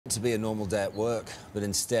to be a normal day at work, but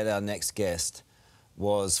instead our next guest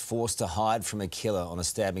was forced to hide from a killer on a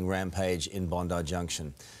stabbing rampage in Bondi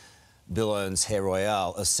Junction. Bill owns Hair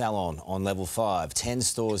Royale, a salon on level 5, 10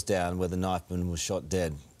 stores down where the knifeman was shot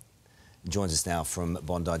dead. He joins us now from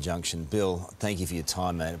Bondi Junction. Bill, thank you for your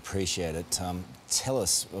time, mate. Appreciate it. Tell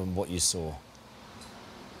us what you saw.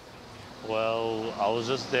 Well, I was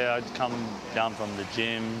just there. I'd come down from the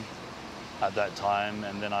gym at that time,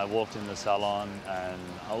 and then I walked in the salon, and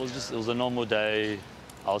it was a normal day.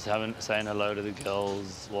 I was saying hello to the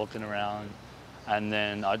girls, walking around, and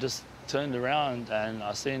then I just turned around and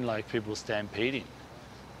I seen like people stampeding,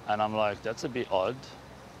 and I'm like, that's a bit odd.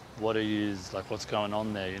 What's going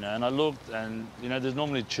on there, you know? And I looked, and you know, there's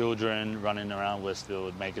normally children running around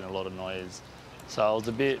Westfield making a lot of noise, so I was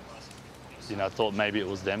a bit, you know, I thought maybe it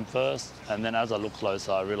was them first, and then as I looked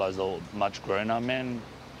closer, I realized they were much grown-up men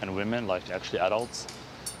and women, like actually adults.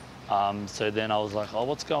 So then I was like, oh,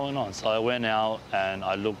 what's going on? So I went out and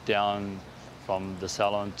I looked down from the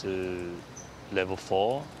salon to level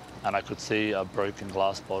 4, and I could see a broken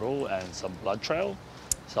glass bottle and some blood trail.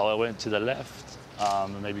 So I went to the left,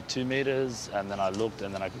 maybe 2 meters, and then I looked,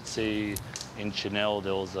 and then I could see in Chanel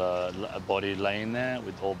there was a body laying there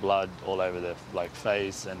with all blood all over their like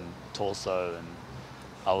face and torso, and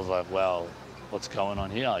I was like, wow, what's going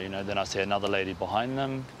on here? You know, then I see another lady behind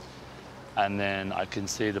them, and then I can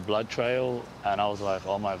see the blood trail, and I was like,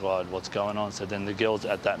 oh my God, what's going on? So then the girls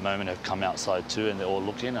at that moment have come outside too, and they're all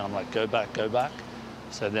looking, and I'm like, go back, go back.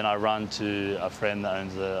 So then I run to a friend that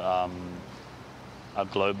owns a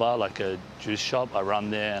glow bar, like a juice shop. I run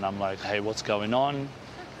there and I'm like, hey, what's going on?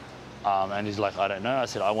 And he's like, I don't know. I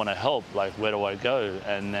said, I want to help, like, where do I go?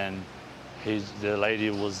 And then there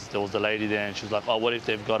was a lady there, and she was like, oh, what if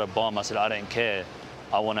they've got a bomb? I said, I don't care,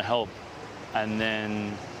 I want to help. And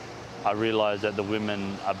then I realized that the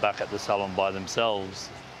women are back at the salon by themselves,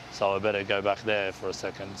 so I better go back there for a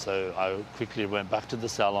second. So I quickly went back to the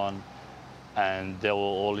salon, and they were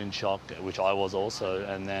all in shock, which I was also.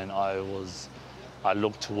 And then I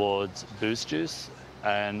looked towards Boost Juice,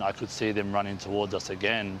 and I could see them running towards us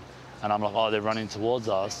again. And I'm like, oh, they're running towards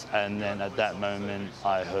us. And then at that moment,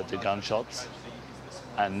 I heard the gunshots.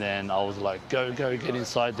 And then I was like, go, go, get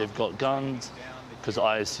inside, they've got guns. Because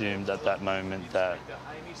I assumed at that moment that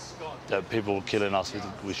people were killing us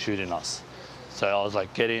with shooting us. So I was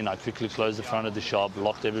like, get in. I quickly closed the front of the shop,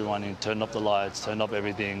 locked everyone in, turned off the lights, turned off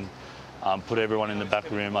everything, put everyone in the back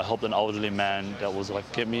room. I helped an elderly man that was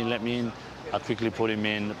like, get me in, let me in. I quickly put him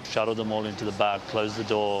in, shuttled them all into the back, closed the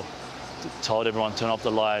door, told everyone turn off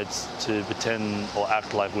the lights to pretend or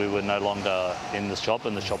act like we were no longer in the shop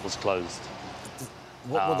and the shop was closed.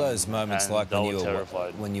 What were those moments like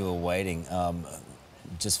when you were waiting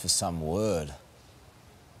just for some word?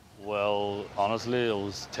 Well, honestly, it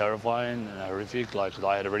was terrifying and horrific. Like,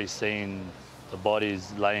 I had already seen the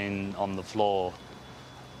bodies laying on the floor,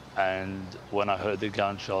 and when I heard the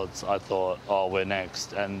gunshots, I thought, oh, we're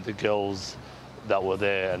next. And the girls that were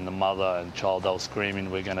there, and the mother and child, they were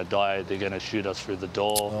screaming, we're going to die, they're going to shoot us through the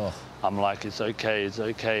door. Oh. I'm like, it's okay, it's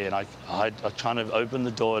okay. And I kind of opened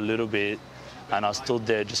the door a little bit, and I stood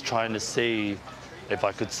there just trying to see if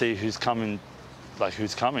I could see who's coming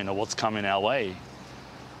or what's coming our way.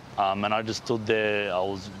 And I just stood there. I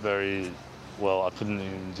was I couldn't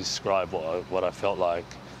even describe what I felt like.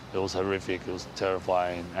 It was horrific, it was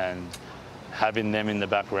terrifying. And having them in the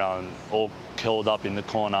background, all curled up in the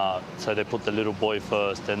corner, so they put the little boy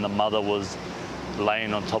first, and the mother was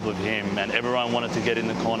laying on top of him, and everyone wanted to get in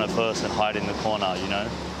the corner first and hide in the corner, you know?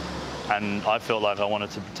 And I felt like I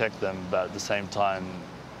wanted to protect them, but at the same time,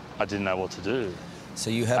 I didn't know what to do. So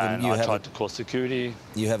I tried to call security.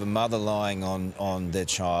 You have a mother lying on their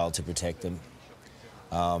child to protect them.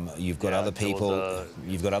 You've got other people.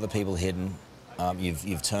 You've got other people hidden.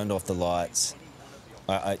 You've turned off the lights.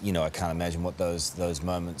 I can't imagine what those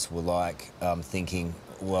moments were like. Thinking,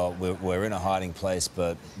 well, we're in a hiding place,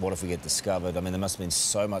 but what if we get discovered? I mean, there must have been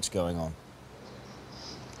so much going on.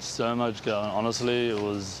 So much going on. Honestly, it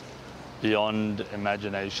was beyond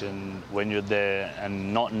imagination when you're there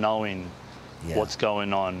and not knowing what's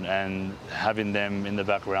going on, and having them in the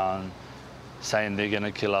background saying they're going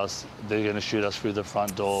to kill us, they're going to shoot us through the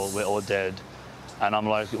front door, we're all dead. And I'm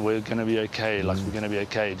like, we're going to be okay, like, we're going to be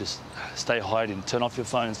okay, just stay hiding, turn off your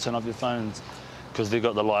phones, because they've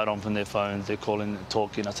got the light on from their phones, they're calling,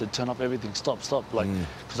 talking. I said, turn off everything, stop, like,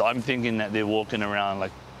 because I'm thinking that they're walking around,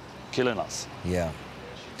 like, killing us. Yeah.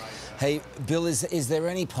 Hey, Bill, is there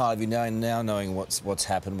any part of you now knowing what's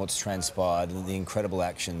happened, what's transpired, and the incredible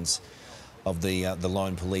actions of the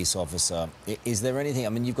lone police officer, is there anything, I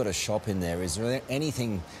mean, you've got a shop in there, is there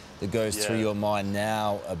anything that goes through your mind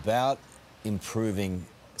now about improving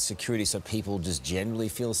security so people just generally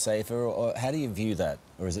feel safer, or how do you view that,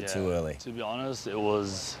 or is it too early? To be honest, it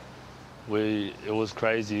was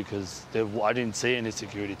crazy because I didn't see any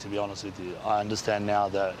security, to be honest with you. I understand now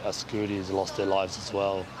that our security has lost their lives as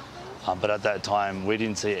well. But at that time, we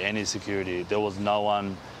didn't see any security. There was no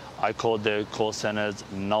one. I called their call centers,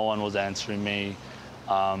 no one was answering me,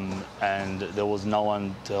 and there was no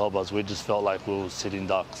one to help us. We just felt like we were sitting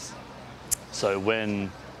ducks. So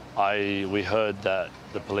when we heard that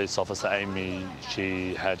the police officer, Amy,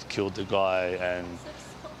 she had killed the guy and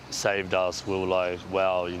saved us, we were like,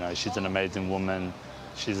 wow, you know, she's an amazing woman,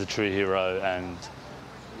 she's a true hero, and,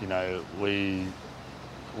 you know, we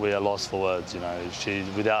are lost for words, you know.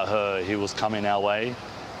 Without her, he was coming our way,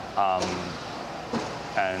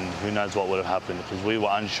 and who knows what would have happened, because we were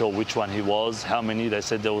unsure which one he was, how many. They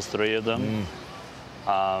said there was 3 of them.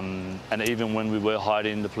 And even when we were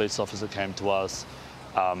hiding, the police officer came to us.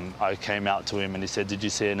 I came out to him and he said, did you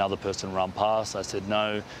see another person run past? I said,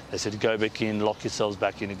 no. They said, go back in, lock yourselves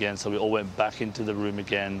back in again. So we all went back into the room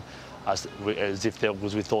again, as if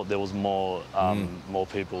we thought there was more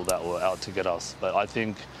people that were out to get us. But I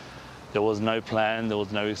think there was no plan, there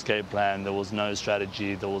was no escape plan, there was no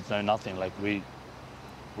strategy, there was no nothing. Like, we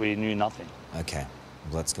knew nothing. Okay.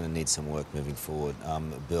 Well, that's going to need some work moving forward.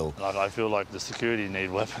 Bill? Like, I feel like the security need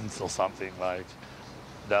weapons or something. Like,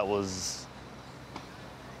 that was,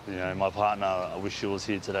 you know, my partner, I wish she was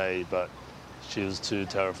here today, but she was too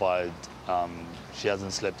terrified. She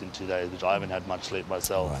hasn't slept in 2 days, which I haven't had much sleep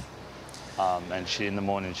myself. Right. And in the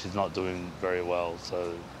morning, she's not doing very well,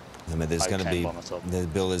 so I mean, there's going to be,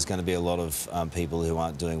 Bill, there's going to be a lot of people who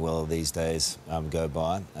aren't doing well these days go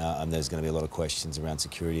by, and there's going to be a lot of questions around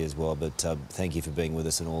security as well. But thank you for being with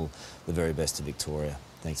us, and all the very best to Victoria.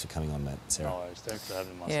 Thanks for coming on, Matt. Sarah. No worries. Thanks for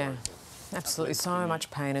having me. Yeah, absolutely. So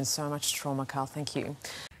much pain and so much trauma, Carl. Thank you.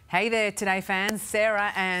 Hey there, Today fans.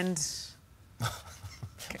 Sarah and...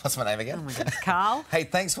 What's my name again? Oh my goodness, Carl. Hey,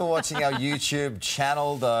 thanks for watching our YouTube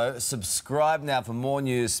channel, though. Subscribe now for more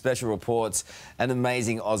news, special reports, and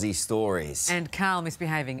amazing Aussie stories. And Carl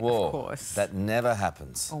misbehaving, Whoa, of course. That never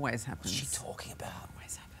happens. Always happens. What's she talking about?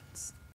 Always happens.